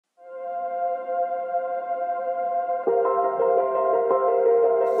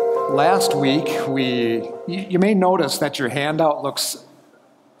Last week, you may notice that your handout looks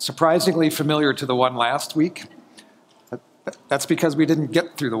surprisingly familiar to the one last week. That's because we didn't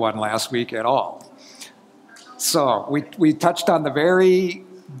get through the one last week at all. So we touched on the very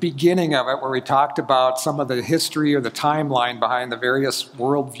beginning of it where we talked about some of the history or the timeline behind the various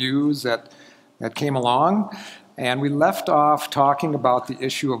worldviews that came along. And we left off talking about the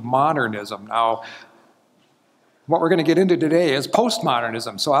issue of modernism. Now, what we're going to get into today is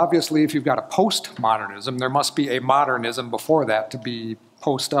postmodernism. So obviously, if you've got a postmodernism, there must be a modernism before that to be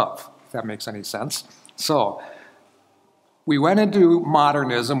post of, if that makes any sense. So we went into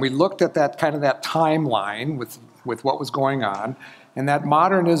modernism. We looked at that kind of that timeline with what was going on. And that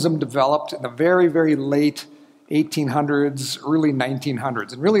modernism developed in the very, very late 1800s, early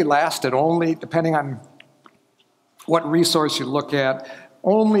 1900s, and really lasted only, depending on what resource you look at,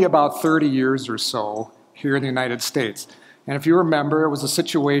 only about 30 years or so here in the United States. And if you remember, it was a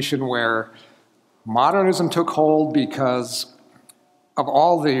situation where modernism took hold because of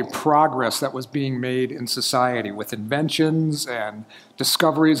all the progress that was being made in society with inventions and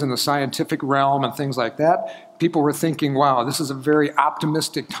discoveries in the scientific realm and things like that. People were thinking, wow, this is a very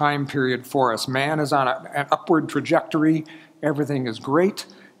optimistic time period for us. Man is on an upward trajectory. Everything is great.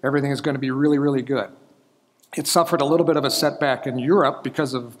 Everything is going to be really, really good. It suffered a little bit of a setback in Europe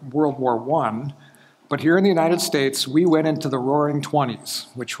because of World War I. But here in the United States, we went into the Roaring Twenties,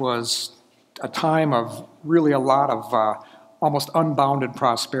 which was a time of really a lot of almost unbounded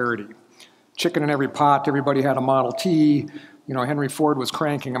prosperity. Chicken in every pot, everybody had a Model T. You know, Henry Ford was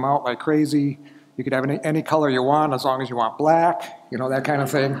cranking them out like crazy. You could have any color you want as long as you want black, you know, that kind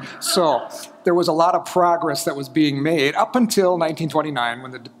of thing. So there was a lot of progress that was being made up until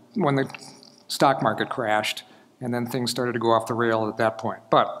 1929 when the stock market crashed, and then things started to go off the rail at that point.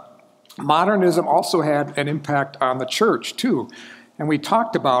 But modernism also had an impact on the church, too. And we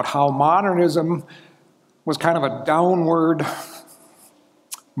talked about how modernism was kind of a downward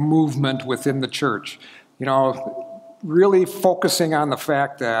movement within the church. You know, really focusing on the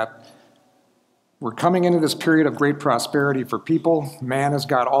fact that we're coming into this period of great prosperity for people. Man has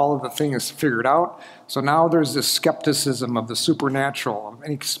got all of the things figured out. So now there's this skepticism of the supernatural, of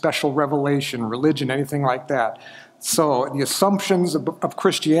any special revelation, religion, anything like that. So the assumptions of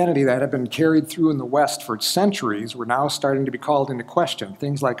Christianity that have been carried through in the West for centuries were now starting to be called into question.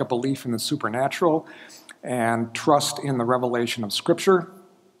 Things like a belief in the supernatural and trust in the revelation of Scripture.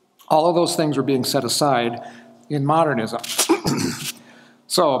 All of those things were being set aside in modernism.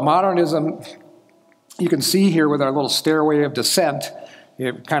 So modernism, you can see here with our little stairway of descent,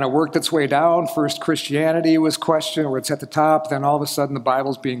 it kind of worked its way down. First, Christianity was questioned, where it's at the top. Then all of a sudden, the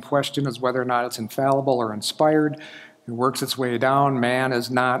Bible's being questioned as whether or not it's infallible or inspired. It works its way down. Man is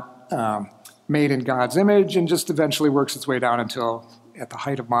not made in God's image, and just eventually works its way down until, at the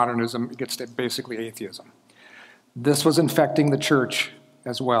height of modernism, it gets to basically atheism. This was infecting the church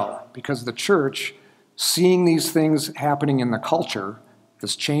as well, because the church, seeing these things happening in the culture,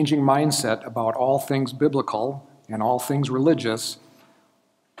 this changing mindset about all things biblical and all things religious,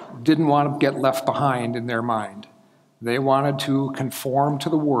 didn't want to get left behind in their mind. They wanted to conform to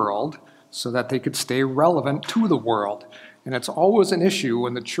the world so that they could stay relevant to the world. And it's always an issue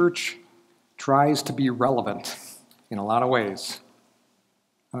when the church tries to be relevant in a lot of ways.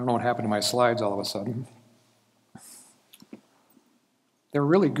 I don't know what happened to my slides all of a sudden. They're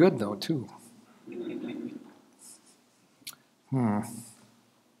really good, though, too.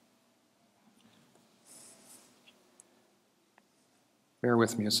 Bear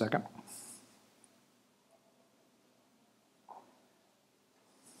with me a second.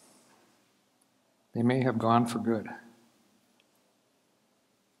 They may have gone for good.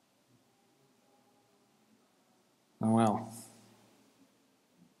 Oh, well.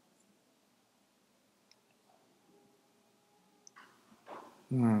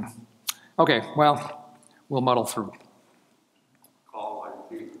 Okay, well, we'll muddle through.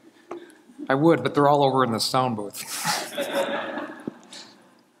 I would, but they're all over in the sound booth.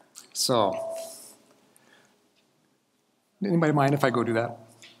 So, anybody mind if I go do that?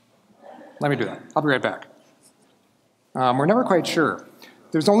 Let me do that. I'll be right back. We're never quite sure.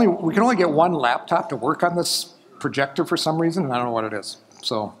 We can only get one laptop to work on this projector for some reason, and I don't know what it is.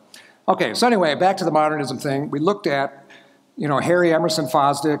 So, okay, so anyway, back to the modernism thing. We looked at, Harry Emerson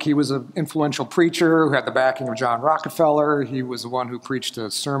Fosdick. He was an influential preacher who had the backing of John Rockefeller. He was the one who preached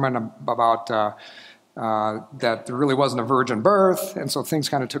a sermon about that there really wasn't a virgin birth, and so things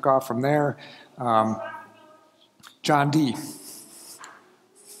kind of took off from there. John D.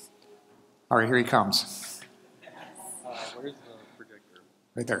 All right, here he comes. Where's the projector?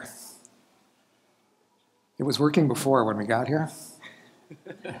 Right there. It was working before when we got here.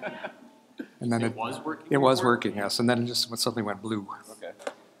 And then It was working? It was working, yes. And then it just suddenly went blue. Okay.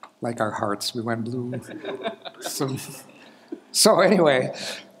 Like our hearts, we went blue. So anyway,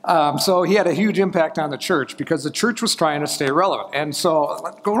 so he had a huge impact on the church because the church was trying to stay relevant. And so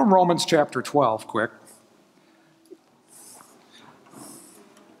let's go to Romans chapter 12 quick.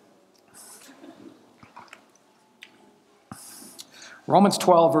 Romans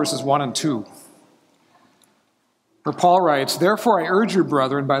 12, verses 1 and 2. Where Paul writes, "Therefore I urge you,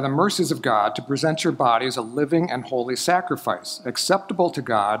 brethren, by the mercies of God, to present your bodies a living and holy sacrifice, acceptable to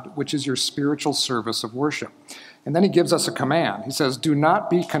God, which is your spiritual service of worship." And then he gives us a command. He says, "Do not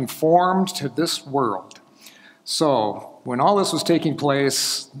be conformed to this world." So when all this was taking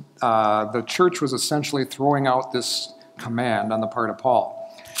place, the church was essentially throwing out this command on the part of Paul.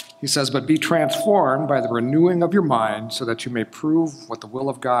 He says, "But be transformed by the renewing of your mind, so that you may prove what the will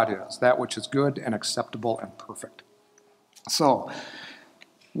of God is, that which is good and acceptable and perfect." So,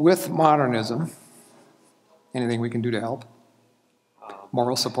 with modernism, anything we can do to help?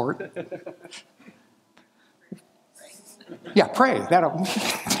 Moral support? Yeah, pray.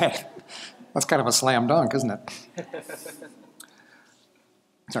 That's kind of a slam dunk, isn't it?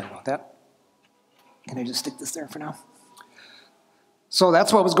 Sorry about that. Can I just stick this there for now? So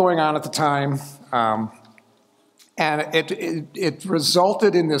that's what was going on at the time. And it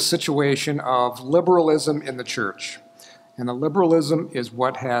resulted in this situation of liberalism in the church. And the liberalism is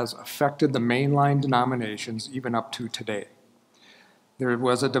what has affected the mainline denominations even up to today. There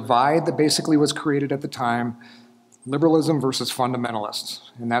was a divide that basically was created at the time, liberalism versus fundamentalists.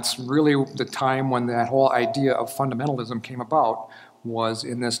 And that's really the time when that whole idea of fundamentalism came about, was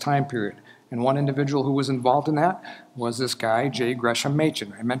in this time period. And one individual who was involved in that was this guy, J. Gresham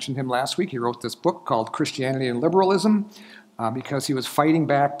Machen. I mentioned him last week. He wrote this book called Christianity and Liberalism because he was fighting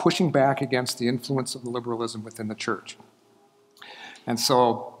back, pushing back against the influence of the liberalism within the church. And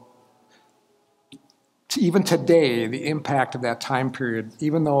so even today, the impact of that time period,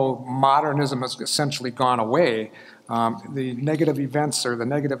 even though modernism has essentially gone away, the negative events or the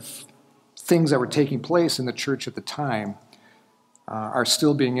negative things that were taking place in the church at the time are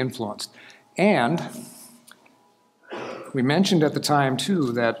still being influenced. And we mentioned at the time,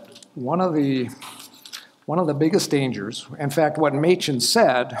 too, that one of the biggest dangers, in fact, what Machen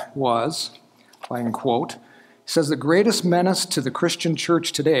said was, if I can quote, he says, "The greatest menace to the Christian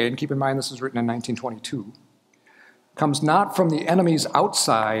church today," and keep in mind this was written in 1922, "comes not from the enemies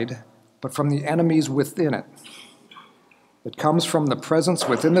outside, but from the enemies within it. It comes from the presence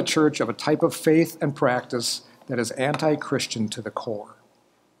within the church of a type of faith and practice that is anti-Christian to the core."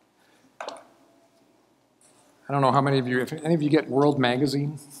 I don't know how many of you, if any of you get World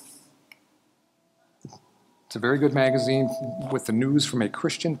Magazine. It's a very good magazine with the news from a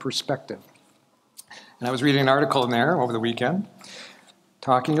Christian perspective. And I was reading an article in there over the weekend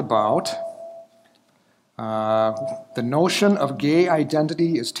talking about the notion of gay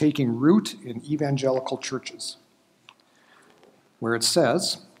identity is taking root in evangelical churches, where it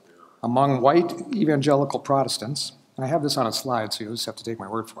says, among white evangelical Protestants, and I have this on a slide, so you'll just have to take my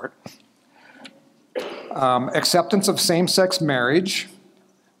word for it, acceptance of same-sex marriage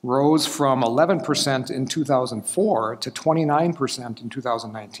rose from 11% in 2004 to 29% in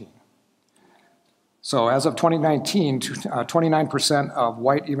 2019. So as of 2019, 29% of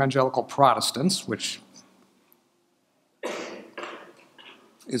white evangelical Protestants, which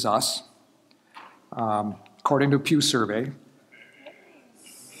is us, according to a Pew survey.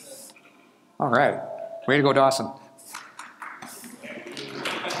 All right, way to go, Dawson.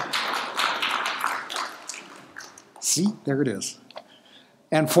 See, there it is.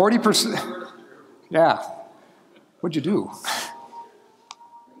 And 40%, yeah, what'd you do?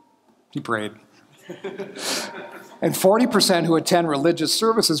 He prayed. And 40% who attend religious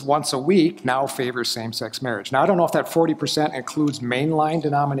services once a week now favor same-sex marriage. Now, I don't know if that 40% includes mainline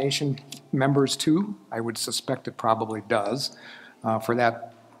denomination members too. I would suspect it probably does for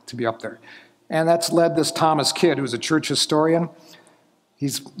that to be up there. And that's led this Thomas Kidd, who's a church historian.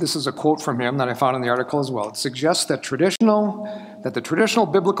 This is a quote from him that I found in the article as well. It suggests that the traditional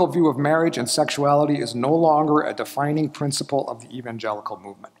biblical view of marriage and sexuality is no longer a defining principle of the evangelical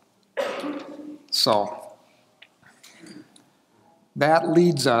movement. So that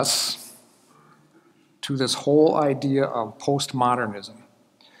leads us to this whole idea of postmodernism.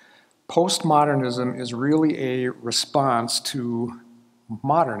 Postmodernism is really a response to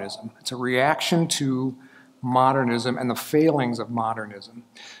modernism. It's a reaction to modernism and the failings of modernism.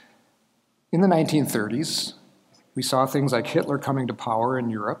 In the 1930s, we saw things like Hitler coming to power in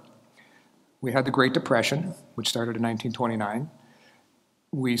Europe. We had the Great Depression, which started in 1929.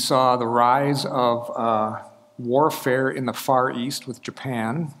 We saw the rise of warfare in the Far East with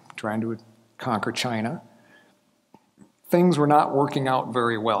Japan, trying to conquer China. Things were not working out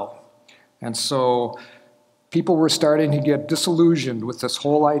very well. And so people were starting to get disillusioned with this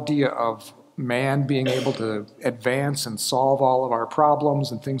whole idea of man being able to advance and solve all of our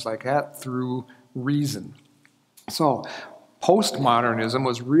problems and things like that through reason. So postmodernism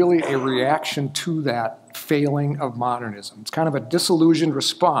was really a reaction to that failing of modernism. It's kind of a disillusioned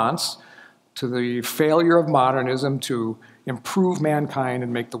response to the failure of modernism to improve mankind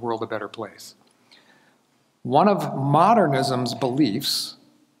and make the world a better place. One of modernism's beliefs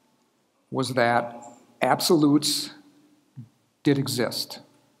was that absolutes did exist.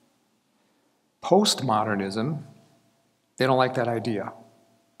 Postmodernism, they don't like that idea.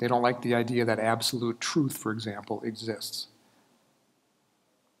 They don't like the idea that absolute truth, for example, exists.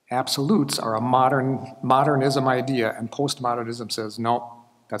 Absolutes are a modernism idea, and postmodernism says, no,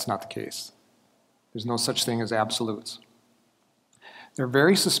 that's not the case. There's no such thing as absolutes. They're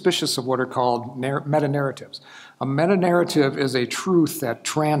very suspicious of what are called meta-narratives. A meta-narrative is a truth that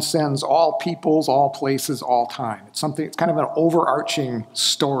transcends all peoples, all places, all time. It's kind of an overarching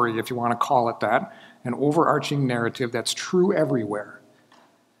story, if you want to call it that, an overarching narrative that's true everywhere.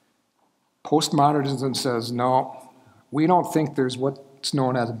 Postmodernism says, no, we don't think there's what's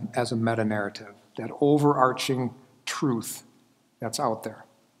known as a meta-narrative, that overarching truth that's out there.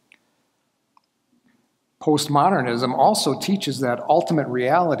 Postmodernism also teaches that ultimate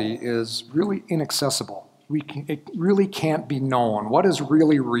reality is really inaccessible. It really can't be known. What is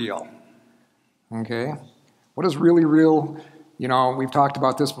really real? Okay? What is really real? You know, we've talked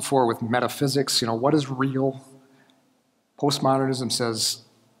about this before with metaphysics. You know, what is real? Postmodernism says,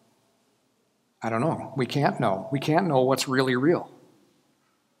 I don't know. We can't know. We can't know what's really real.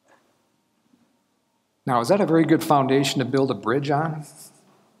 Now, is that a very good foundation to build a bridge on?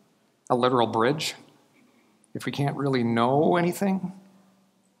 A literal bridge? If we can't really know anything,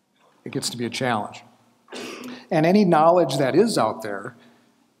 it gets to be a challenge. And any knowledge that is out there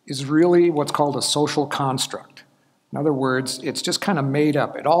is really what's called a social construct. In other words, it's just kind of made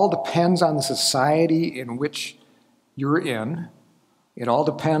up. It all depends on the society in which you're in. It all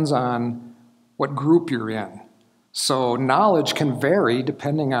depends on what group you're in. So knowledge can vary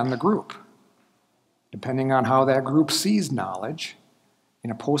depending on the group, depending on how that group sees knowledge. In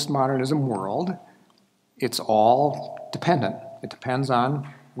a postmodernism world, it's all dependent. It depends on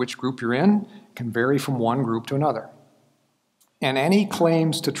which group you're in. It can vary from one group to another. And any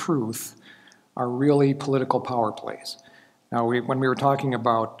claims to truth are really political power plays. Now, when we were talking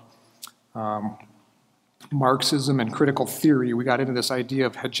about Marxism and critical theory, we got into this idea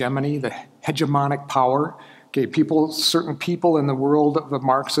of hegemony, the hegemonic power. Okay, certain people in the world of the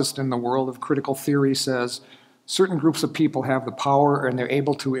Marxist and the world of critical theory says certain groups of people have the power and they're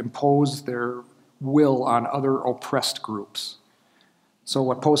able to impose their will on other oppressed groups. So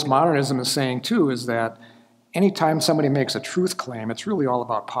what postmodernism is saying too is that anytime somebody makes a truth claim, it's really all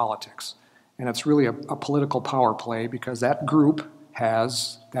about politics. And it's really a political power play because that group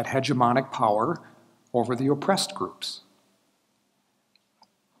has that hegemonic power over the oppressed groups.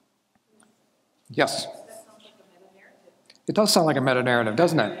 Yes? That sounds like a meta-narrative. It does sound like a meta-narrative,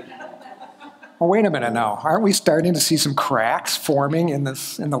 doesn't it? Well, wait a minute now. Aren't we starting to see some cracks forming in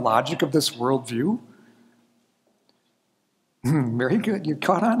the logic of this worldview? Very good. You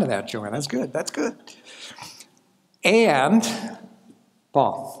caught on to that, Joanne. That's good. That's good. And,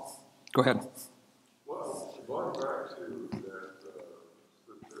 Paul, go ahead. Well, going back to that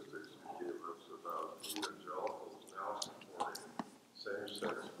statistics you gave us about evangelicals now supporting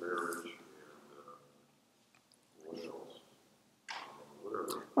same-sex marriage and what else?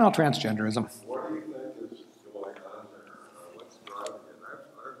 Whatever. Well, transgenderism. What do you think is going on there? What's driving it?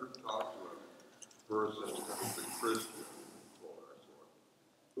 I've talked to a person who's a Christian,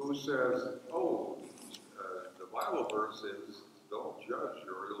 who says, oh, the Bible verse is, don't judge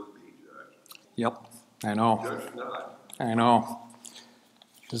or you'll be judged. Yep, I know. Judge not. I know.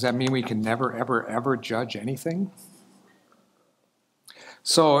 Does that mean we can never, ever, ever judge anything?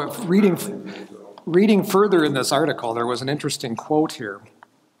 So reading further in this article, there was an interesting quote here.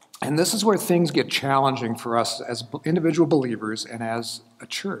 And this is where things get challenging for us as individual believers and as a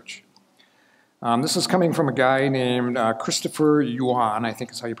church. This is coming from a guy named Christopher Yuan, I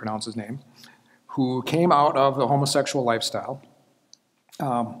think is how you pronounce his name, who came out of the homosexual lifestyle.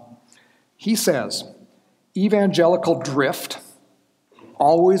 He says, evangelical drift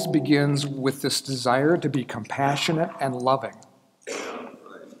always begins with this desire to be compassionate and loving.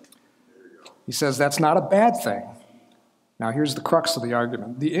 He says that's not a bad thing. Now here's the crux of the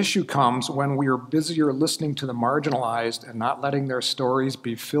argument. The issue comes when we are busier listening to the marginalized and not letting their stories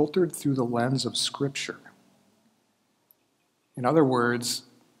be filtered through the lens of Scripture. In other words,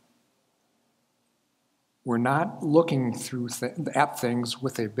 we're not looking at things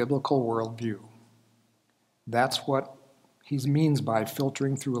with a biblical worldview. That's what he means by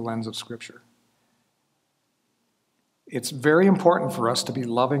filtering through a lens of Scripture. It's very important for us to be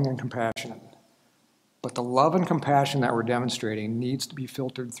loving and compassionate, but the love and compassion that we're demonstrating needs to be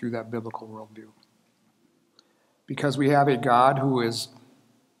filtered through that biblical worldview. Because we have a God who is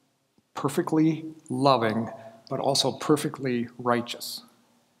perfectly loving, but also perfectly righteous.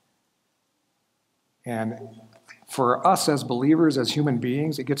 And for us as believers, as human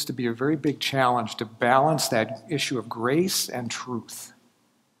beings, it gets to be a very big challenge to balance that issue of grace and truth.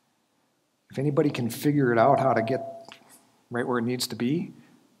 If anybody can figure it out how to get right where it needs to be,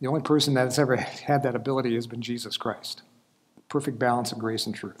 the only person that's ever had that ability has been Jesus Christ. Perfect balance of grace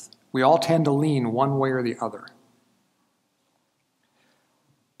and truth. We all tend to lean one way or the other.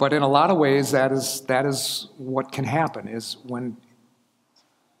 But in a lot of ways, that is what can happen, is when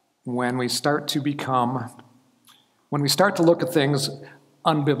we start to look at things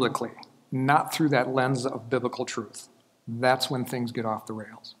unbiblically, not through that lens of biblical truth. That's when things get off the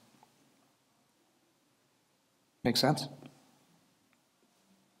rails. Make sense?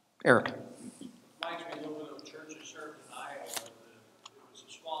 Eric. Reminds me a little bit of a church I served in Iowa. It was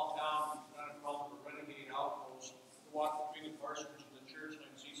a small town, not called the Renegade Outpost. You walk between the parsonage and the church, and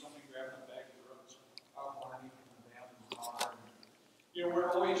I can see somebody grabbing a bag of drugs out underneath the abandoned car. You know, we're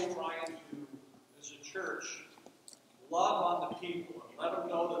always trying to, as a church, love on the people and let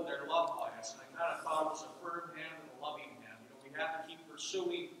them know that they're loved by us. And I kind of thought it was a firm hand and a loving hand. You know, we have to keep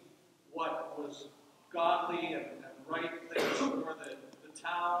pursuing what was godly and right things for the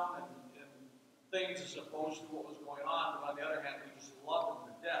town and things as opposed to what was going on. But on the other hand, we just loved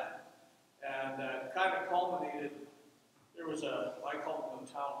them to death. And it kind of culminated. There was I call him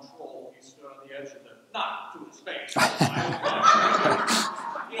the town troll. He stood on the edge of not to his face.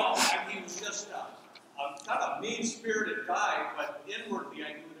 You know, he was just a kind of mean-spirited guy, but inwardly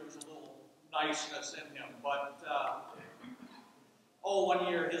I knew there was a little niceness in him. But, one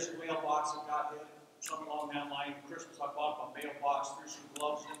year his mailbox had got hit, something along that line. Christmas, I bought him a mailbox, threw some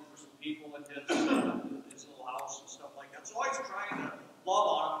gloves in for some people in his little house and stuff like that. So I was trying to love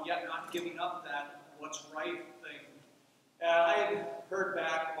on him, yet not giving up that what's right thing. And I had heard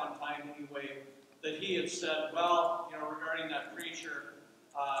back one time anyway that he had said, well, you know, regarding that preacher,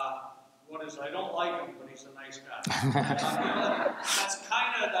 I don't like him, but he's a nice guy. That's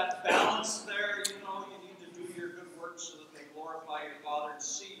kind of that balance there. You know, you need to do your good works so that they glorify your Father and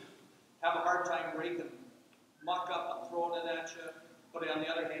have a hard time raking muck up and throwing it at you. But on the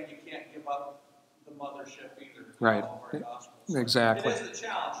other hand, you can't give up the mothership either. Right. So exactly. it is a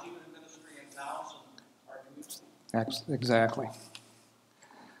challenge, even in ministry in towns and our community. Exactly.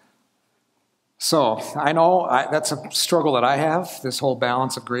 So I know that's a struggle that I have, this whole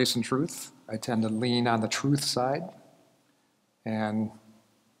balance of grace and truth. I tend to lean on the truth side, and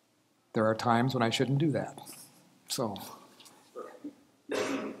there are times when I shouldn't do that. So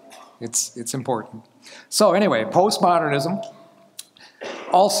it's important. So anyway, postmodernism.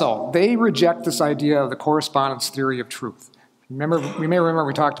 Also, they reject this idea of the correspondence theory of truth. We may remember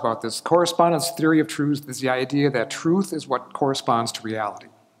we talked about this. Correspondence theory of truth is the idea that truth is what corresponds to reality.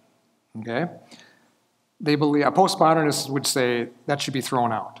 Okay? They believe, a postmodernist would say that should be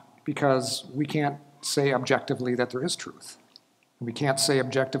thrown out because we can't say objectively that there is truth. We can't say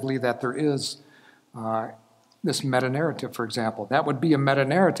objectively that there is this meta-narrative, for example. That would be a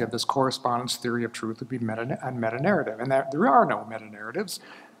meta-narrative. This correspondence theory of truth would be a meta-narrative. And that there are no meta-narratives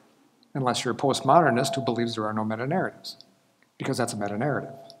unless you're a postmodernist who believes there are no meta-narratives, because that's a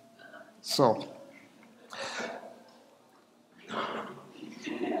meta-narrative. So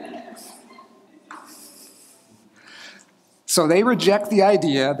they reject the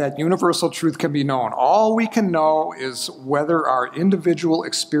idea that universal truth can be known. All we can know is whether our individual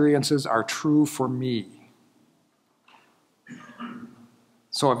experiences are true for me.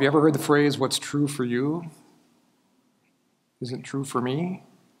 So have you ever heard the phrase, what's true for you isn't true for me?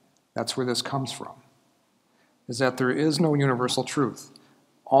 That's where this comes from, is that there is no universal truth.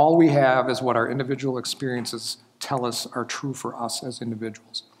 All we have is what our individual experiences tell us are true for us as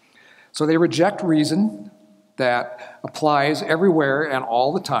individuals. So they reject reason that applies everywhere and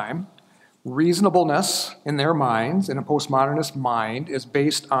all the time. Reasonableness in their minds, in a postmodernist mind, is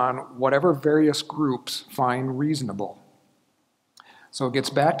based on whatever various groups find reasonable. So it gets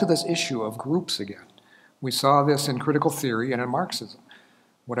back to this issue of groups again. We saw this in critical theory and in Marxism.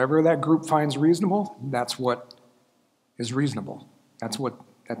 Whatever that group finds reasonable, that's what is reasonable.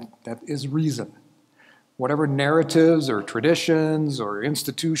 That is reason. Whatever narratives or traditions or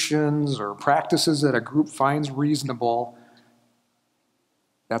institutions or practices that a group finds reasonable,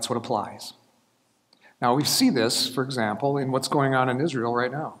 That's what applies. Now, we see this, for example, in what's going on in Israel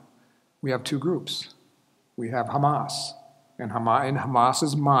right now. We have two groups. We have Hamas. And in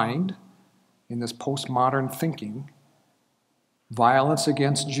Hamas's mind, in this postmodern thinking, violence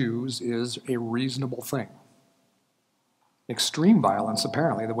against Jews is a reasonable thing. Extreme violence,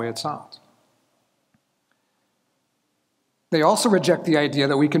 apparently, the way it sounds. They also reject the idea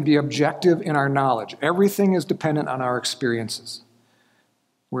that we can be objective in our knowledge. Everything is dependent on our experiences.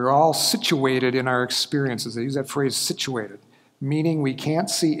 We're all situated in our experiences. They use that phrase, situated, meaning we can't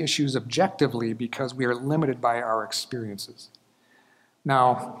see issues objectively because we are limited by our experiences.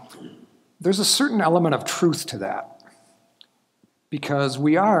 Now, there's a certain element of truth to that, because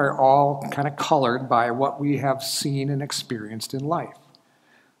we are all kind of colored by what we have seen and experienced in life.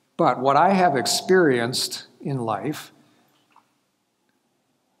 But what I have experienced in life,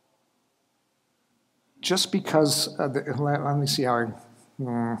 just because, let me see how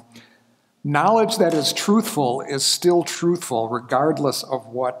knowledge that is truthful is still truthful regardless of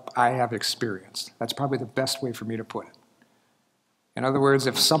what I have experienced. That's probably the best way for me to put it. In other words,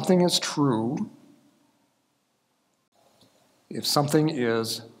 if something is true, if something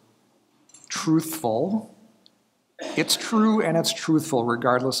is truthful, it's true and it's truthful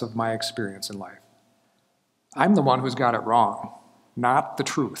regardless of my experience in life. I'm the one who's got it wrong, not the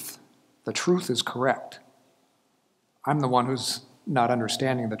truth. The truth is correct. I'm the one who's not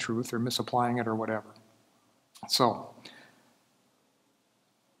understanding the truth or misapplying it or whatever. So,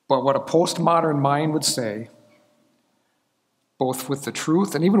 but what a postmodern mind would say, both with the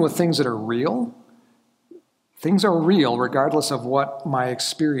truth and even with things that are real, things are real regardless of what my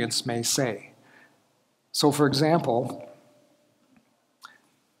experience may say. So, for example,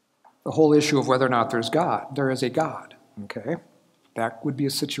 the whole issue of whether or not there's God. There is a God, okay? That would be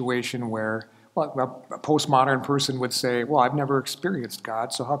a situation where, well, a postmodern person would say, well, I've never experienced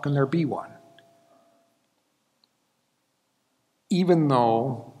God, so how can there be one? Even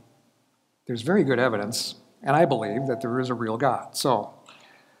though there's very good evidence, and I believe that there is a real God. So,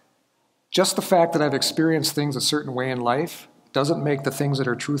 just the fact that I've experienced things a certain way in life doesn't make the things that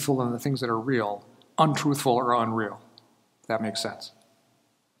are truthful and the things that are real untruthful or unreal, if that makes sense.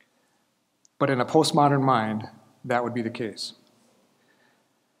 But in a postmodern mind, that would be the case.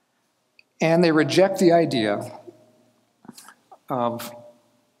 And they reject the idea of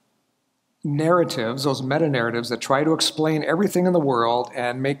narratives, those meta-narratives that try to explain everything in the world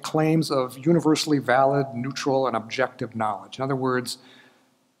and make claims of universally valid, neutral, and objective knowledge. In other words,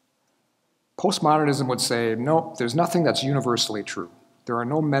 postmodernism would say, nope, there's nothing that's universally true. There are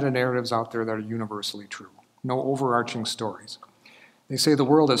no meta-narratives out there that are universally true, no overarching stories. They say the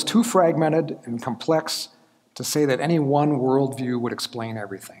world is too fragmented and complex to say that any one worldview would explain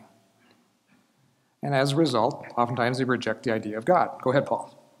everything. And as a result, oftentimes they reject the idea of God. Go ahead,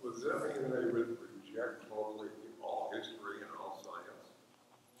 Paul. Does that mean they would reject totally all history and all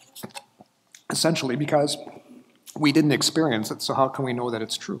science? Essentially, because we didn't experience it, so how can we know that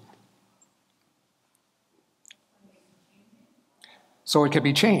it's true? So it could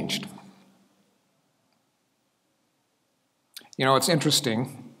be changed. You know, it's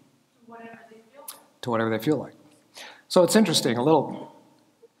interesting. To whatever they feel like. So it's interesting, a little.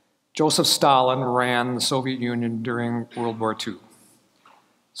 Joseph Stalin ran the Soviet Union during World War II.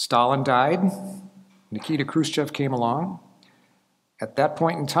 Stalin died. Nikita Khrushchev came along. At that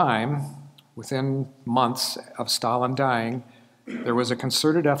point in time, within months of Stalin dying, there was a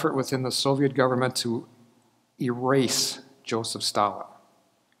concerted effort within the Soviet government to erase Joseph Stalin.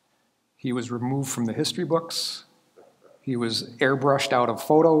 He was removed from the history books. He was airbrushed out of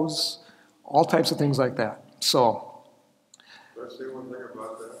photos, all types of things like that. So, Can I say one thing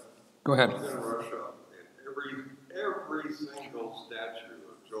about that? Go ahead. I was in Russia, and every single statue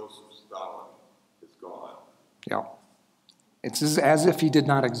of Joseph Stalin is gone. Yeah. It's as if he did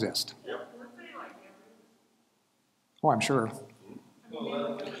not exist. Yep. Oh, I'm sure.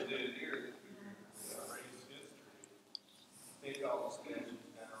 Well, that's what they did here, that we erase history, take all the statues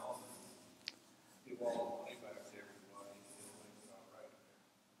down, give all the money back to everybody, it's not right.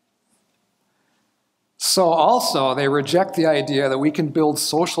 So also, they reject the idea that we can build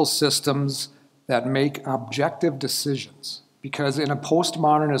social systems that make objective decisions. Because in a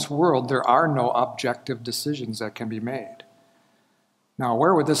postmodernist world, there are no objective decisions that can be made. Now,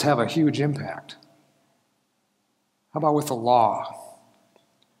 where would this have a huge impact? How about with the law?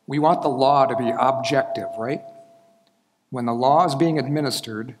 We want the law to be objective, right? When the law is being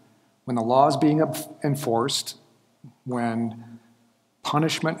administered, when the law is being enforced, when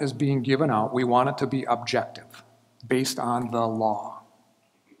punishment is being given out, we want it to be objective, based on the law.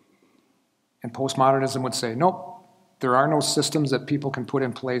 And postmodernism would say, nope, There are no systems that people can put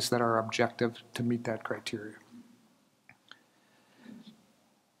in place that are objective to meet that criteria.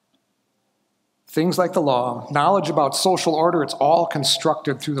 Things like the law, knowledge about social order, it's all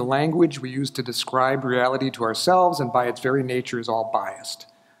constructed through the language we use to describe reality to ourselves, and by its very nature is all biased.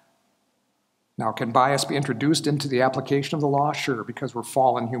 Now, can bias be introduced into the application of the law? Sure, because we're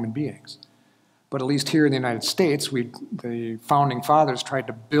fallen human beings. But at least here in the United States, the founding fathers tried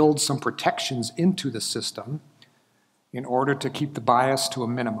to build some protections into the system in order to keep the bias to a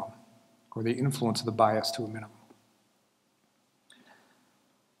minimum, or the influence of the bias to a minimum.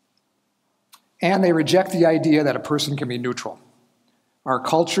 And they reject the idea that a person can be neutral. Our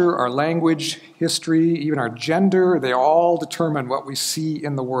culture, our language, history, even our gender, they all determine what we see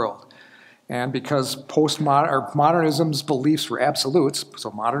in the world. And because modernism's beliefs were absolutes,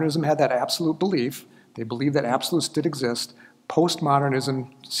 so modernism had that absolute belief, they believed that absolutes did exist,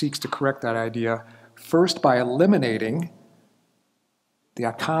 postmodernism seeks to correct that idea first by eliminating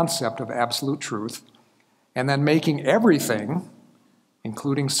the concept of absolute truth, and then making everything,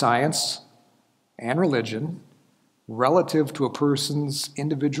 including science and religion, relative to a person's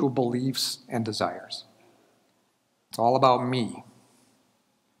individual beliefs and desires. It's all about me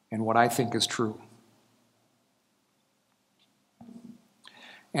and what I think is true.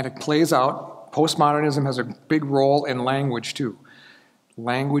 And it plays out, postmodernism has a big role in language too.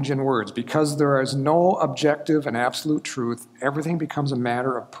 Language and words. Because there is no objective and absolute truth, everything becomes a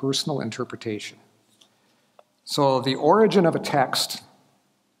matter of personal interpretation. So the origin of a text,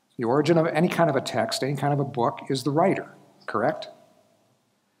 the origin of any kind of a text, any kind of a book, is the writer, correct?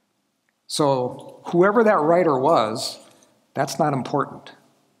 So whoever that writer was, that's not important.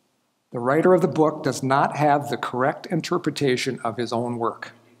 The writer of the book does not have the correct interpretation of his own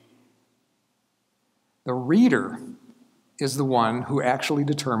work. The reader is the one who actually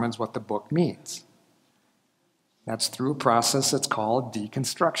determines what the book means. That's through a process that's called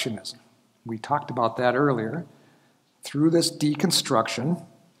deconstructionism. We talked about that earlier. Through this deconstruction,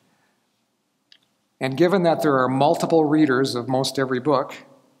 and given that there are multiple readers of most every book,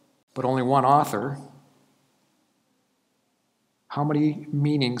 but only one author, how many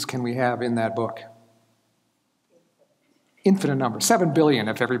meanings can we have in that book? Infinite number, 7 billion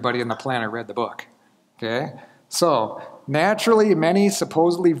if everybody on the planet read the book, okay? So, naturally, many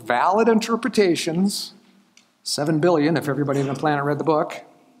supposedly valid interpretations, 7 billion if everybody on the planet read the book,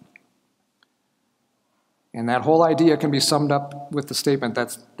 and that whole idea can be summed up with the statement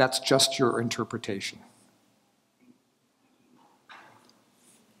that's just your interpretation.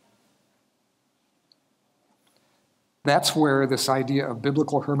 That's where this idea of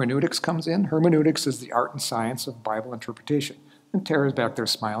biblical hermeneutics comes in. Hermeneutics is the art and science of Bible interpretation. And Tara's back there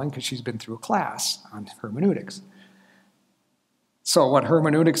smiling because she's been through a class on hermeneutics. So what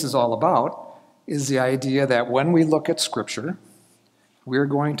hermeneutics is all about is the idea that when we look at Scripture, we're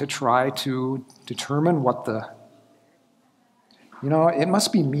going to try to determine what it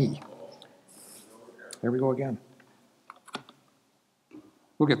must be me. There we go again.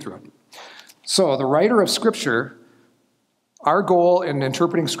 We'll get through it. So the writer of Scripture, our goal in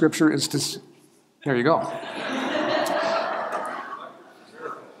interpreting Scripture is to, there you go.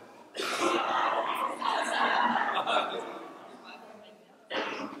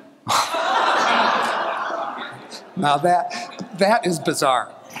 Now that is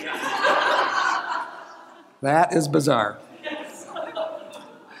bizarre. That is bizarre.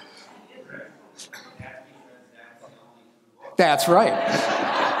 That's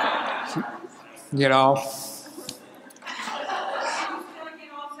right. You know.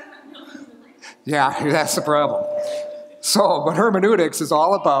 Yeah, that's the problem. So, but hermeneutics is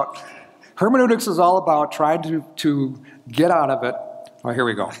all about trying to get out of it. Oh, here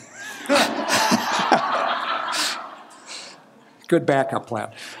we go. Good backup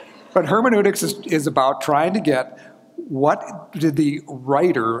plan. But hermeneutics is about trying to get what did the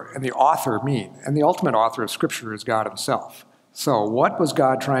writer and the author mean? And the ultimate author of Scripture is God himself. So what was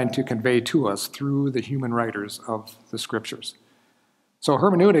God trying to convey to us through the human writers of the Scriptures? So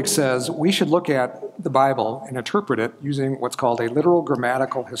hermeneutics says we should look at the Bible and interpret it using what's called a literal,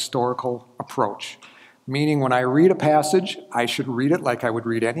 grammatical, historical approach. Meaning when I read a passage, I should read it like I would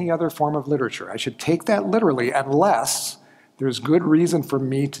read any other form of literature. I should take that literally unless there's good reason for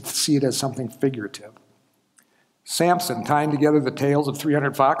me to see it as something figurative. Samson tying together the tails of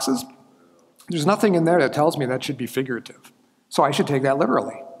 300 foxes, there's nothing in there that tells me that should be figurative. So I should take that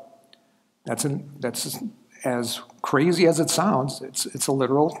literally. That's as crazy as it sounds, it's a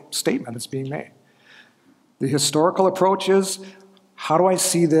literal statement that's being made. The historical approach is, how do I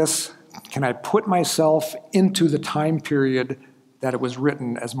see this? Can I put myself into the time period that it was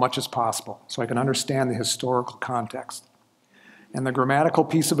written as much as possible so I can understand the historical context. And the grammatical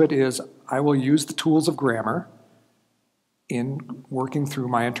piece of it is I will use the tools of grammar in working through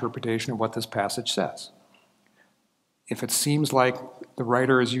my interpretation of what this passage says. If it seems like the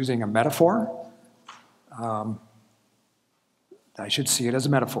writer is using a metaphor, I should see it as a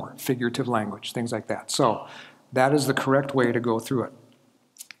metaphor, figurative language, things like that. So that is the correct way to go through it.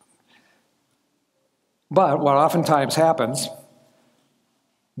 But what oftentimes happens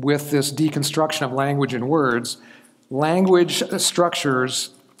with this deconstruction of language and words, language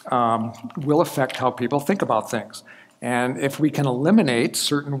structures will affect how people think about things. And if we can eliminate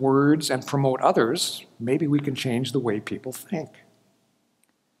certain words and promote others, maybe we can change the way people think.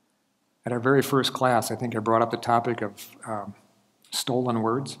 At our very first class, I think I brought up the topic of stolen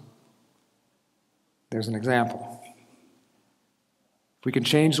words. There's an example. If we can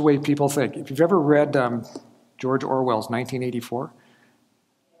change the way people think. If you've ever read George Orwell's 1984,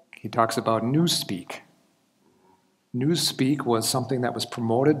 he talks about newspeak. Newspeak was something that was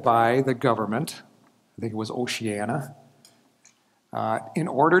promoted by the government, I think it was Oceania, in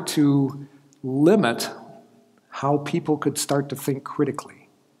order to limit how people could start to think critically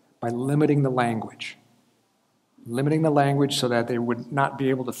by limiting the language. Limiting the language so that they would not be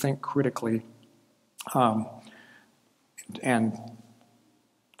able to think critically and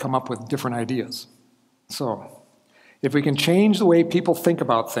come up with different ideas. So, if we can change the way people think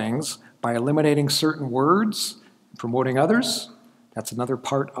about things by eliminating certain words, promoting others, that's another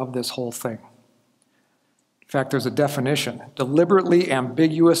part of this whole thing. In fact, there's a definition: deliberately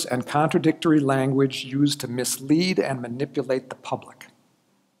ambiguous and contradictory language used to mislead and manipulate the public.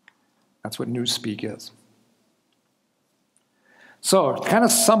 That's what newspeak is. So, to kind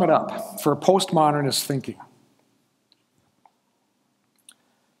of sum it up for postmodernist thinking.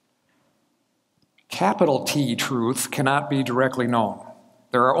 Capital T truth cannot be directly known.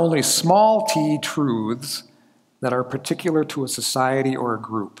 There are only small t truths that are particular to a society or a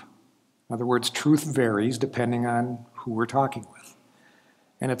group. In other words, truth varies depending on who we're talking with.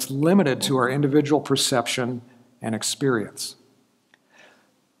 And it's limited to our individual perception and experience.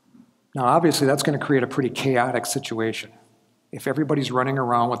 Now, obviously, that's going to create a pretty chaotic situation if everybody's running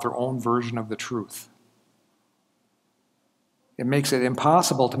around with their own version of the truth. It makes it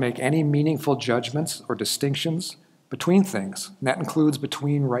impossible to make any meaningful judgments or distinctions between things, and that includes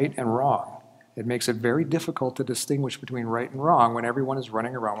between right and wrong. It makes it very difficult to distinguish between right and wrong when everyone is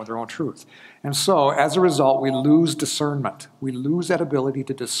running around with their own truth. And so, as a result, we lose discernment. We lose that ability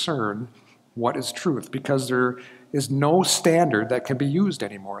to discern what is truth because there is no standard that can be used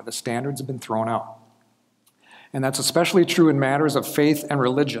anymore. The standards have been thrown out. And that's especially true in matters of faith and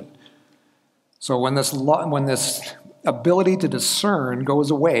religion. So when this ability to discern goes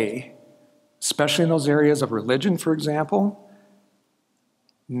away, especially in those areas of religion, for example,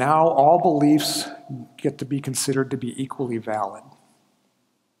 now all beliefs get to be considered to be equally valid.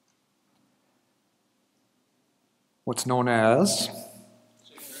 What's known as?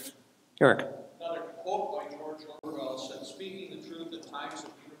 Eric. Another quote by George Orwell said, "Speaking the truth at times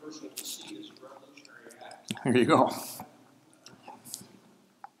of universal deceit is a revolutionary act." There you go.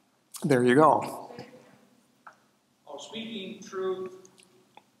 There you go. Oh, speaking truth,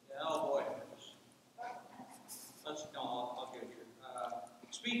 oh boy. I'll give you.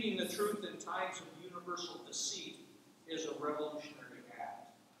 Speaking the truth in times of universal deceit is a revolutionary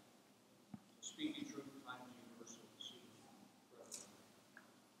act. Speaking truth in times of universal deceit.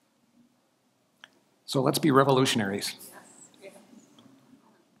 So let's be revolutionaries.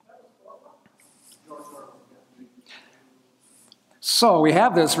 So we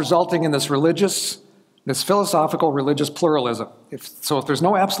have this resulting in this philosophical religious pluralism. If there's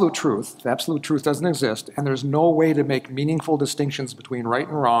no absolute truth, if absolute truth doesn't exist, and there's no way to make meaningful distinctions between right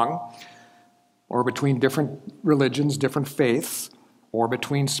and wrong, or between different religions, different faiths, or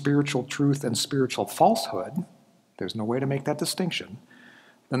between spiritual truth and spiritual falsehood, there's no way to make that distinction,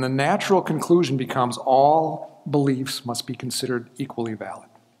 then the natural conclusion becomes all beliefs must be considered equally valid.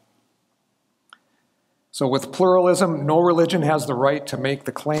 So with pluralism, no religion has the right to make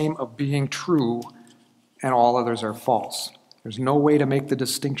the claim of being true and all others are false. There's no way to make the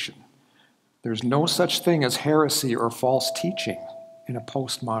distinction. There's no such thing as heresy or false teaching in a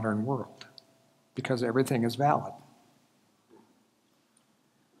postmodern world because everything is valid.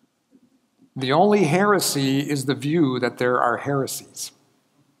 The only heresy is the view that there are heresies.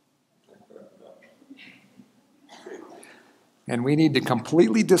 And we need to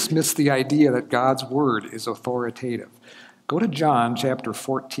completely dismiss the idea that God's word is authoritative. Go to John chapter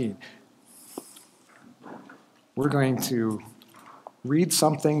 14. We're going to read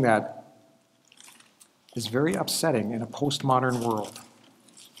something that is very upsetting in a postmodern world.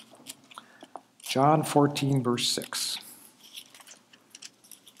 John 14, verse 6.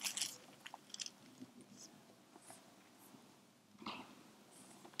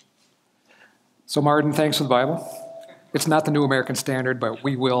 So Martin, thanks for the Bible. It's not the New American Standard, but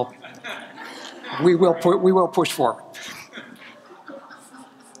we will push forward.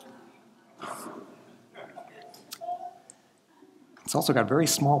 It's also got very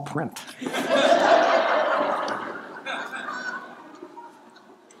small print.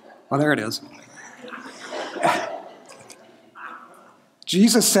 Well, there it is.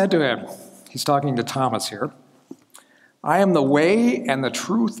 Jesus said to him, he's talking to Thomas here, I am the way and the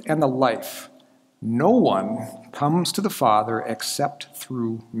truth and the life. No one comes to the Father except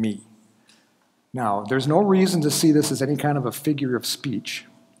through me. Now, there's no reason to see this as any kind of a figure of speech,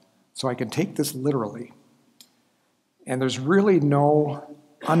 so I can take this literally. And there's really no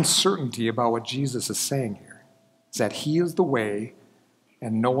uncertainty about what Jesus is saying here. It's that he is the way,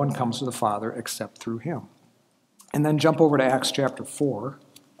 and no one comes to the Father except through him. And then jump over to Acts chapter 4,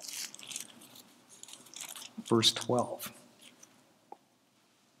 verse 12.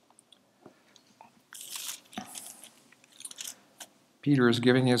 Peter is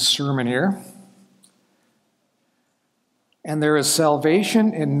giving his sermon here. And there is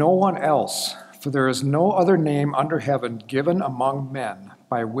salvation in no one else, for there is no other name under heaven given among men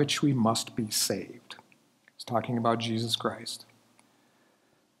by which we must be saved. He's talking about Jesus Christ.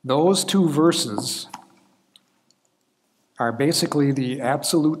 Those two verses are basically the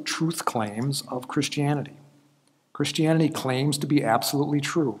absolute truth claims of Christianity. Christianity claims to be absolutely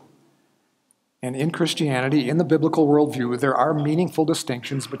true. And in Christianity, in the biblical worldview, there are meaningful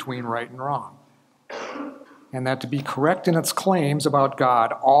distinctions between right and wrong. And that to be correct in its claims about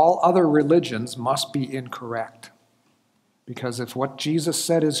God, all other religions must be incorrect. Because if what Jesus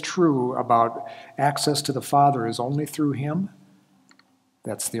said is true about access to the Father is only through him,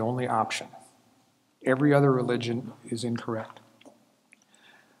 that's the only option. Every other religion is incorrect.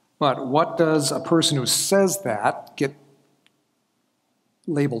 But what does a person who says that get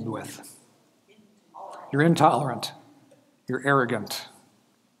labeled with? You're intolerant. You're arrogant.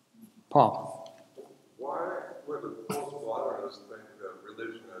 Paul. Why would the postmodernists think that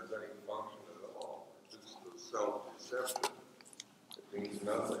religion has any function at all? It's just self-deception. It means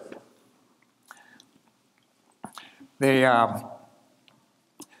nothing.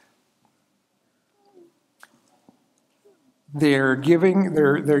 They're giving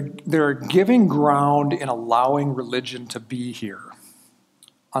ground in allowing religion to be here,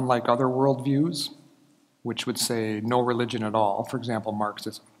 unlike other worldviews, which would say no religion at all, for example,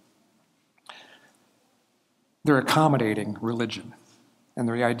 Marxism. They're accommodating religion and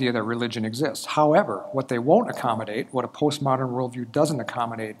the idea that religion exists. However, what they won't accommodate, what a postmodern worldview doesn't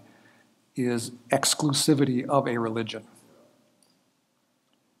accommodate, is exclusivity of a religion.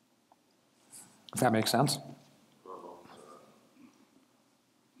 If that makes sense?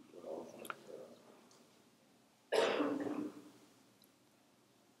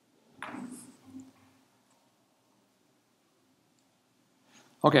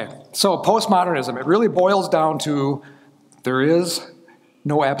 Okay, so postmodernism, it really boils down to there is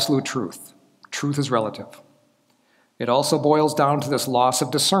no absolute truth. Truth is relative. It also boils down to this loss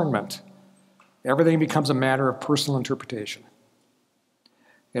of discernment. Everything becomes a matter of personal interpretation.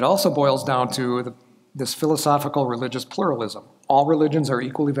 It also boils down to this philosophical religious pluralism. All religions are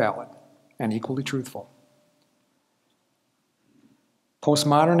equally valid and equally truthful.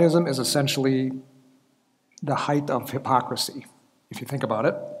 Postmodernism is essentially the height of hypocrisy, if you think about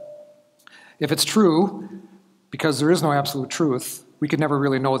it. If it's true, because there is no absolute truth, we could never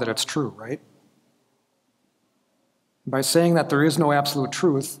really know that it's true, right? By saying that there is no absolute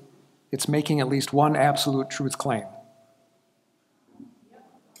truth, it's making at least one absolute truth claim.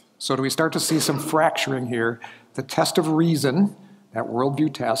 So do we start to see some fracturing here? The test of reason, that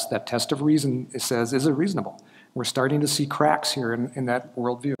worldview test, that test of reason, it says, is it reasonable? We're starting to see cracks here in that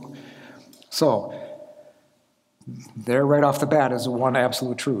worldview. So, there right off the bat is one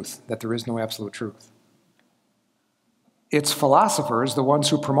absolute truth, that there is no absolute truth. Its philosophers, the ones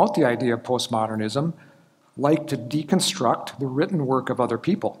who promote the idea of postmodernism, like to deconstruct the written work of other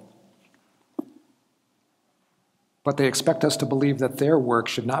people. But they expect us to believe that their work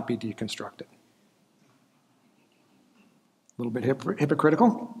should not be deconstructed. A little bit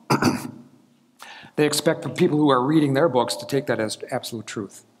hypocritical. They expect the people who are reading their books to take that as absolute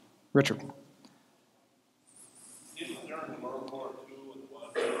truth. Richard. During World War II and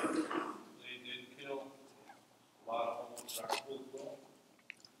whatnot, they did kill a lot of homosexuals.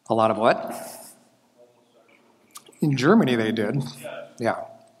 A lot of what? In Germany they did. Yeah.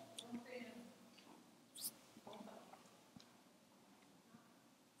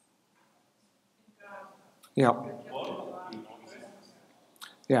 Yeah.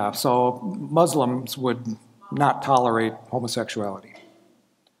 Yeah, so Muslims would not tolerate homosexuality.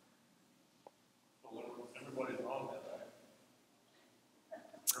 Everybody's wrong then, right?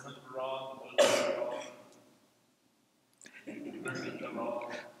 Germans are wrong, Muslims are wrong. Christians are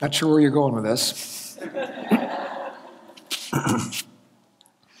wrong. Not sure where you're going with this. Well, think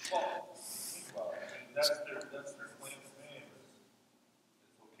about it. I mean, that's their claim to fame.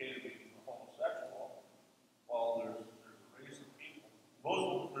 It's okay to be homosexual. While there's a race of people.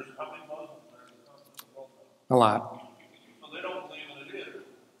 Muslims, there's how many Muslims there in the world now? A lot. So they don't believe in it either.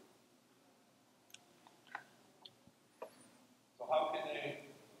 So how can they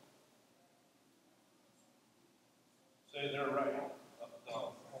say they're right of the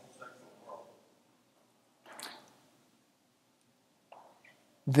homosexual world?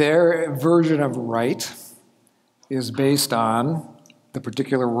 Their version of right is based on the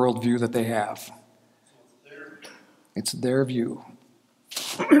particular worldview that they have. It's their view.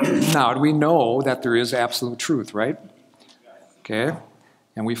 Now, we know that there is absolute truth, right? Okay?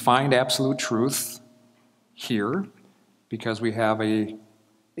 And we find absolute truth here because we have a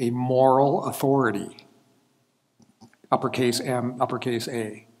moral authority, uppercase M, uppercase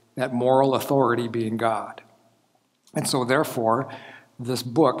A, that moral authority being God. And so therefore, this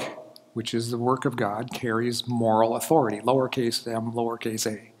book, which is the work of God, carries moral authority, lowercase m, lowercase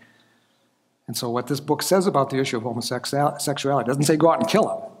a. And so what this book says about the issue of homosexuality doesn't say go out and kill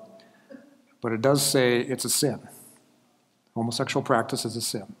him, but it does say it's a sin. Homosexual practice is a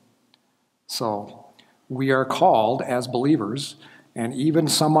sin. So we are called as believers, and even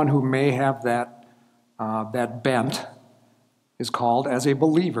someone who may have that bent is called as a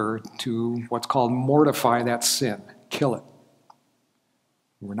believer to what's called mortify that sin, kill it.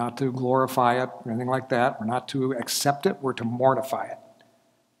 We're not to glorify it or anything like that. We're not to accept it. We're to mortify it.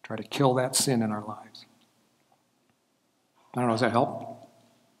 Try to kill that sin in our lives. I don't know, does that help?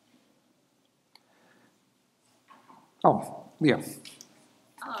 Oh, Leah.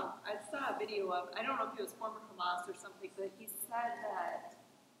 I saw a video of, I don't know if it was former Hamas or something, but he said that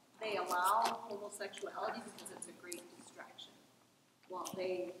they allow homosexuality because it's a great distraction while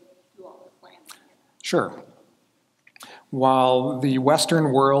they do all the planning. Sure. While the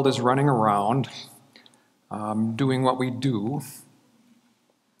Western world is running around doing what we do,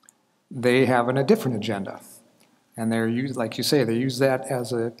 they have a different agenda. And they're used, like you say, they use that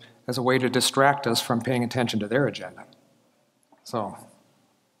as a way to distract us from paying attention to their agenda. So,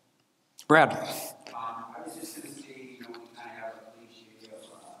 Brad. I was just going to say, we kind of have a cliche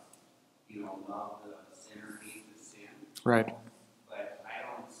of, love the sinner, hate the sin. Right. But I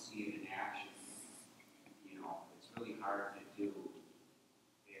don't see it in action. It's really hard to do.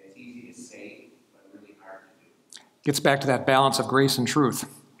 It's easy to say, but really hard to do. Gets back to that balance of grace and truth.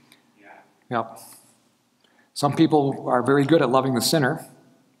 Yeah. Yep. Some people are very good at loving the sinner,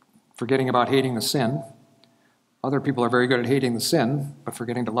 forgetting about hating the sin. Other people are very good at hating the sin, but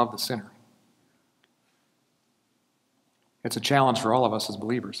forgetting to love the sinner. It's a challenge for all of us as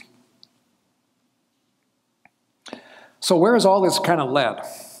believers. So where is all this kind of led?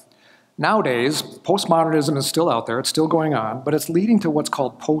 Nowadays, postmodernism is still out there, it's still going on, but it's leading to what's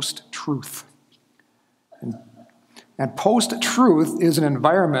called post-truth. And post-truth is an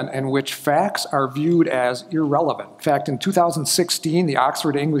environment in which facts are viewed as irrelevant. In fact, in 2016, the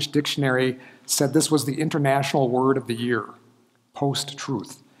Oxford English Dictionary said this was the international word of the year,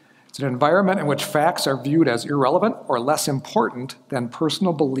 post-truth. It's an environment in which facts are viewed as irrelevant or less important than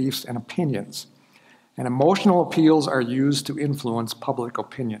personal beliefs and opinions. And emotional appeals are used to influence public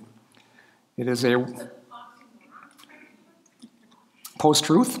opinion. It is a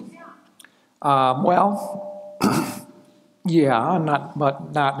post-truth? Yeah,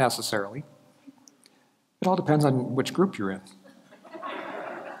 but not necessarily. It all depends on which group you're in.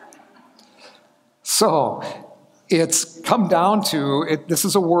 So it's come down to, this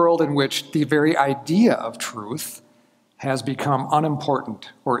is a world in which the very idea of truth has become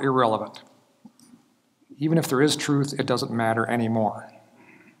unimportant or irrelevant. Even if there is truth, it doesn't matter anymore.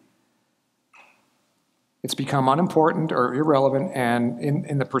 It's become unimportant or irrelevant and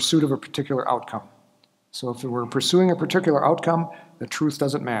in the pursuit of a particular outcome. So if we're pursuing a particular outcome, the truth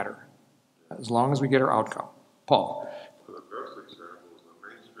doesn't matter, as long as we get our outcome. Paul. The best example is the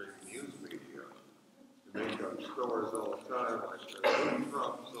mainstream news media. They make up stories all the time, like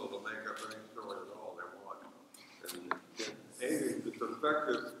Trump, so they'll make up any story at all they want. And maybe it's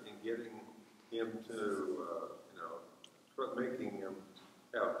effective in getting him to, making him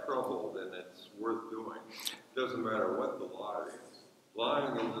have trouble, then it's worth doing. It doesn't matter what the lie is.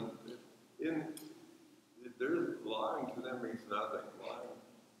 Lying lying to them means nothing.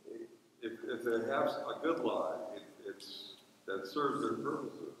 Lying, if to have a good lie, that serves their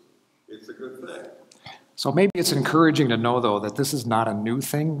purposes, it's a good thing. So maybe it's encouraging to know, though, that this is not a new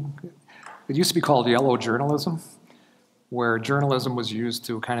thing. It used to be called yellow journalism, where journalism was used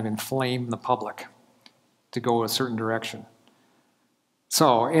to kind of inflame the public to go a certain direction.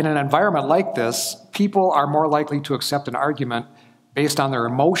 So in an environment like this, people are more likely to accept an argument based on their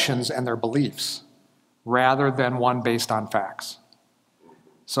emotions and their beliefs, rather than one based on facts.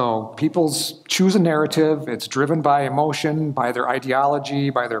 So people choose a narrative. It's driven by emotion, by their ideology,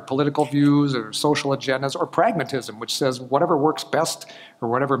 by their political views or social agendas, or pragmatism, which says whatever works best or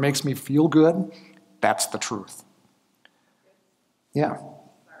whatever makes me feel good, that's the truth. Yeah.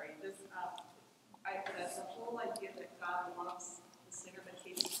 Sorry, the whole idea that God loves the sinner but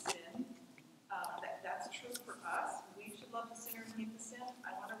hates sin, that's true for us. We should love the sinner and hate the sin.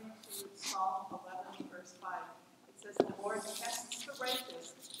 I want to read to you Psalm 11, verse 5. It says, "The Lord tests the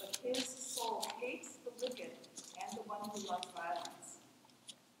righteous, but his soul hates the wicked and the one who loves violence."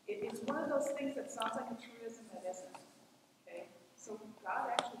 It's one of those things that sounds like a truism that isn't. Okay? So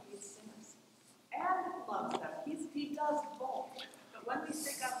God actually hates sinners and loves them. He does both. But when we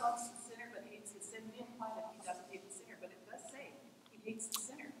say God loves the sinner but hates his sin, we imply that he doesn't hate the sinner. But it does say he hates the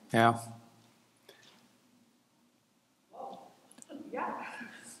sinner. Yeah. Whoa. Yeah.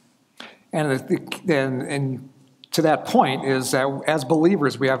 And to that point is that as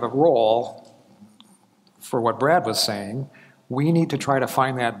believers, we have a role for what Brad was saying. We need to try to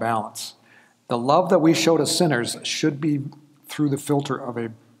find that balance. The love that we show to sinners should be through the filter of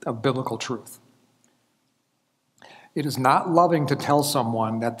biblical truth. It is not loving to tell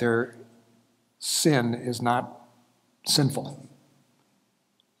someone that their sin is not sinful.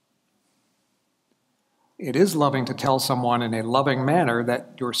 It is loving to tell someone in a loving manner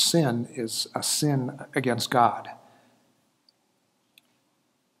that your sin is a sin against God.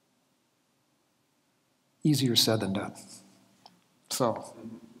 Easier said than done. So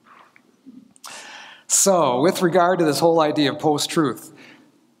with regard to this whole idea of post-truth,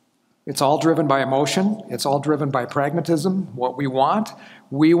 it's all driven by emotion. It's all driven by pragmatism. What we want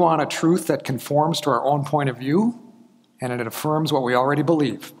a truth that conforms to our own point of view, and it affirms what we already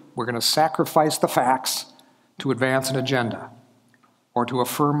believe. We're going to sacrifice the facts to advance an agenda or to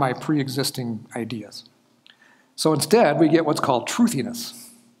affirm my pre-existing ideas. So instead, we get what's called truthiness.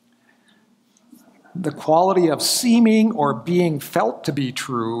 The quality of seeming or being felt to be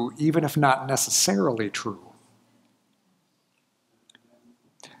true, even if not necessarily true.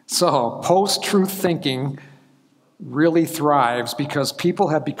 So post-truth thinking really thrives because people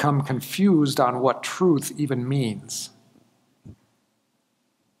have become confused on what truth even means.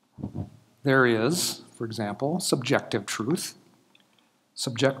 There is, for example, subjective truth.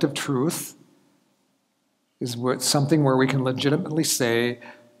 Subjective truth is something where we can legitimately say,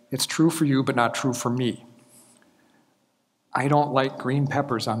 it's true for you, but not true for me. I don't like green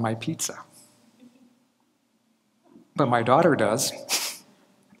peppers on my pizza, but my daughter does.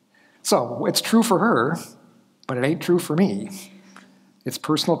 So it's true for her, but it ain't true for me. It's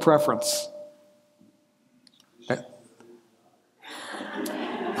personal preference.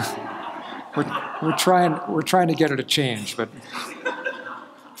 We're trying to get her to change, but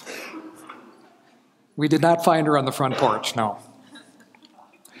we did not find her on the front porch, no.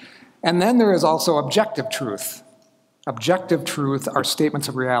 And then there is also objective truth. Objective truth are statements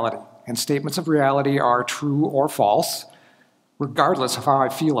of reality, and statements of reality are true or false, regardless of how I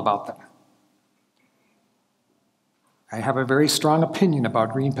feel about them. I have a very strong opinion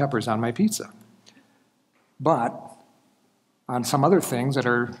about green peppers on my pizza. But on some other things that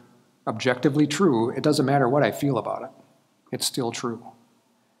are objectively true, it doesn't matter what I feel about it. It's still true.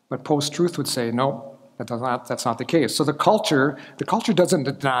 But post-truth would say, no, that's not the case. So the culture doesn't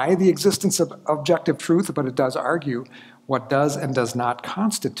deny the existence of objective truth, but it does argue what does and does not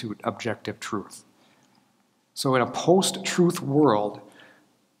constitute objective truth. So in a post-truth world,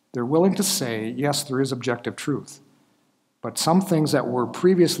 they're willing to say, yes, there is objective truth. But some things that were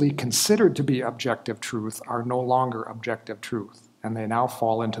previously considered to be objective truth are no longer objective truth, and they now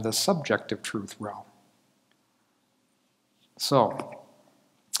fall into the subjective truth realm. So,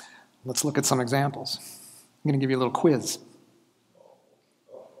 let's look at some examples. I'm going to give you a little quiz.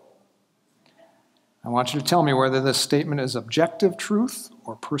 I want you to tell me whether this statement is objective truth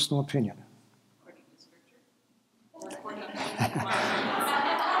or personal opinion.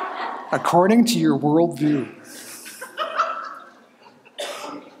 According to your worldview.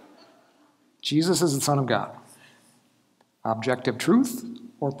 Jesus is the Son of God. Objective truth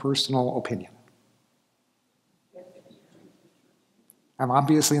or personal opinion? I'm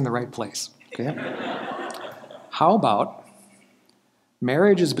obviously in the right place, okay? How about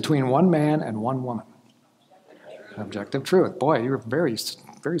Marriage is between one man and one woman. Objective truth. Boy, you were very,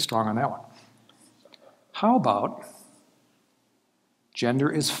 very strong on that one. How about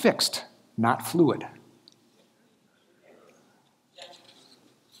gender is fixed, not fluid?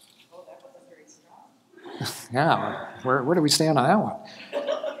 Oh, that wasn't very strong. Yeah, where do we stand on that one?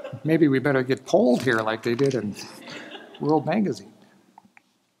 Maybe we better get polled here like they did in World Magazine.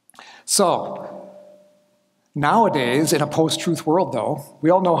 So, nowadays, in a post-truth world, though, we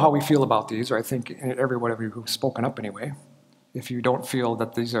all know how we feel about these, or I think every one of you who's spoken up anyway. If you don't feel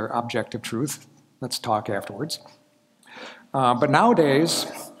that these are objective truth, let's talk afterwards. But nowadays,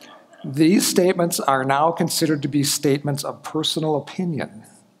 these statements are now considered to be statements of personal opinion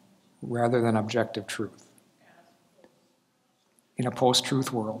rather than objective truth in a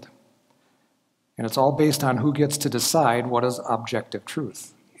post-truth world. And it's all based on who gets to decide what is objective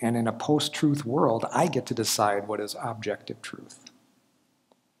truth. And in a post-truth world, I get to decide what is objective truth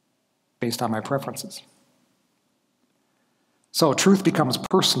based on my preferences. So truth becomes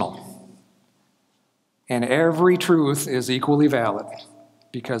personal. And every truth is equally valid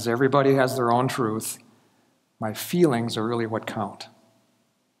because everybody has their own truth. My feelings are really what count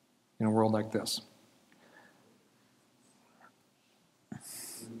in a world like this.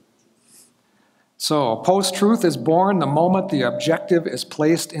 So, post-truth is born the moment the objective is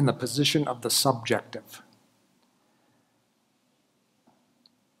placed in the position of the subjective.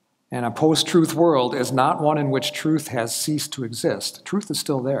 And a post-truth world is not one in which truth has ceased to exist. Truth is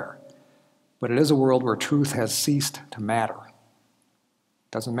still there, but it is a world where truth has ceased to matter.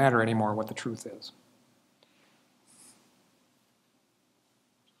 It doesn't matter anymore what the truth is.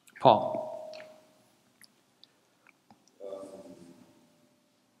 Paul.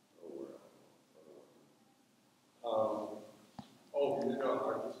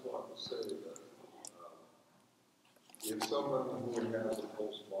 I just want to say that if someone who has a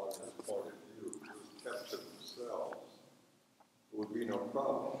postmodern point of view was kept to themselves, it would be no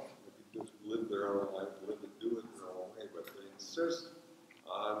problem. They could just live their own life, live and do it their own way, but they insist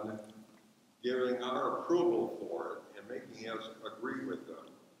on giving our approval for it and making us agree with them.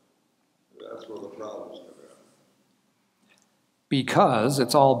 That's where the problems come in. Because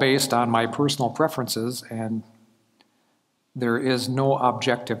it's all based on my personal preferences and there is no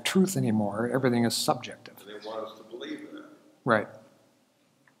objective truth anymore. Everything is subjective. And they want us to believe that. Right.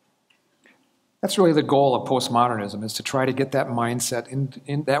 That's really the goal of postmodernism, is to try to get that mindset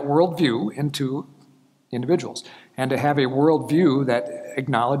in that worldview into individuals, and to have a worldview that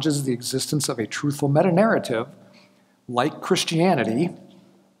acknowledges the existence of a truthful meta-narrative like Christianity.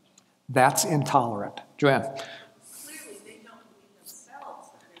 That's intolerant. Joanne. Clearly, they don't believe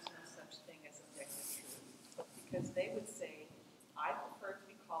themselves that there's no such thing as objective truth, because they would say, I prefer to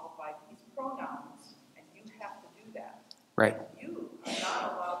be called by these pronouns, and you have to do that. Right. You are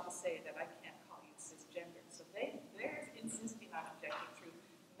not allowed to say that I can't call you cisgender. So they're insisting on objective truth,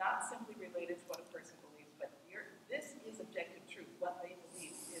 not simply related to what a person believes, but this is objective truth. What they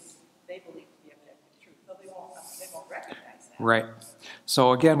believe is they believe to be objective truth. So they won't recognize that. Right.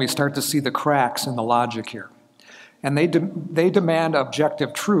 So again, we start to see the cracks in the logic here. And they demand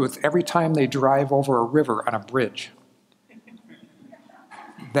objective truth every time they drive over a river on a bridge.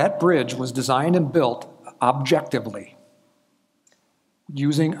 That bridge was designed and built objectively,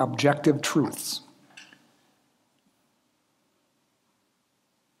 using objective truths.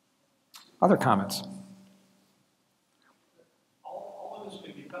 Other comments? All of this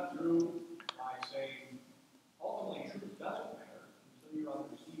can be cut through by saying, ultimately, truth doesn't matter until you're on the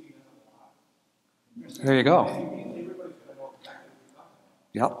receiving end of the lie. There you go. Everybody's going to know exactly what you're talking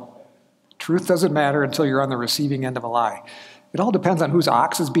about. Yep. Truth doesn't matter until you're on the receiving end of a lie. It all depends on whose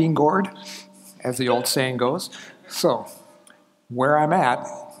ox is being gored, as the old saying goes. So, where I'm at,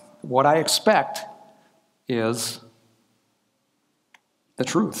 what I expect is the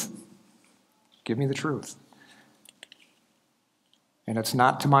truth. Give me the truth. And it's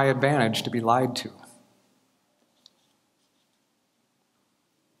not to my advantage to be lied to.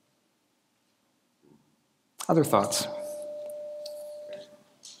 Other thoughts?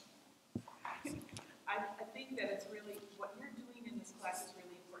 I think that it's really, what you're doing in this class is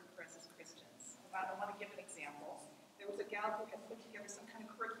really important for us as Christians. I want to give an example. There was a gal who had put together some kind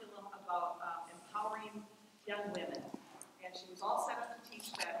of curriculum about empowering young women. And she was all set up to teach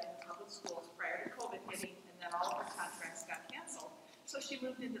that in public schools prior to COVID hitting, and then all of her contracts got canceled. So she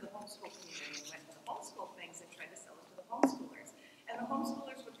moved into the homeschool community and went to the homeschool things and tried to sell it to the homeschoolers. And the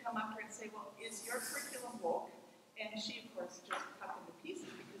homeschoolers would come up to her and say, well, is your curriculum woke? And she, of course, just cut them to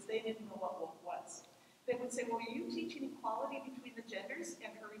pieces because they didn't know what woke was. They would say, well, are you teaching equality between the genders?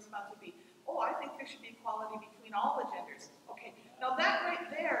 And her response would be, oh, I think there should be equality between all the genders. Okay, Now that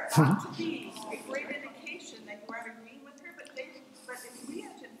right there ought to be a great indication that you aren't agreeing with her, but if we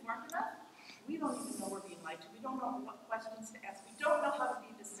aren't informed enough, we don't even know we're being lied to. We don't know what questions to ask. We don't know how to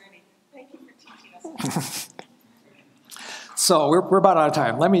be discerning. Thank you for teaching us. So we're about out of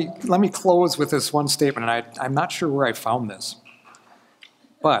time. Let me close with this one statement, and I'm not sure where I found this.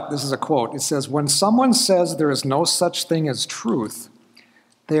 But this is a quote. It says, when someone says there is no such thing as truth,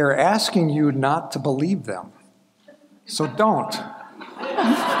 they are asking you not to believe them. So don't.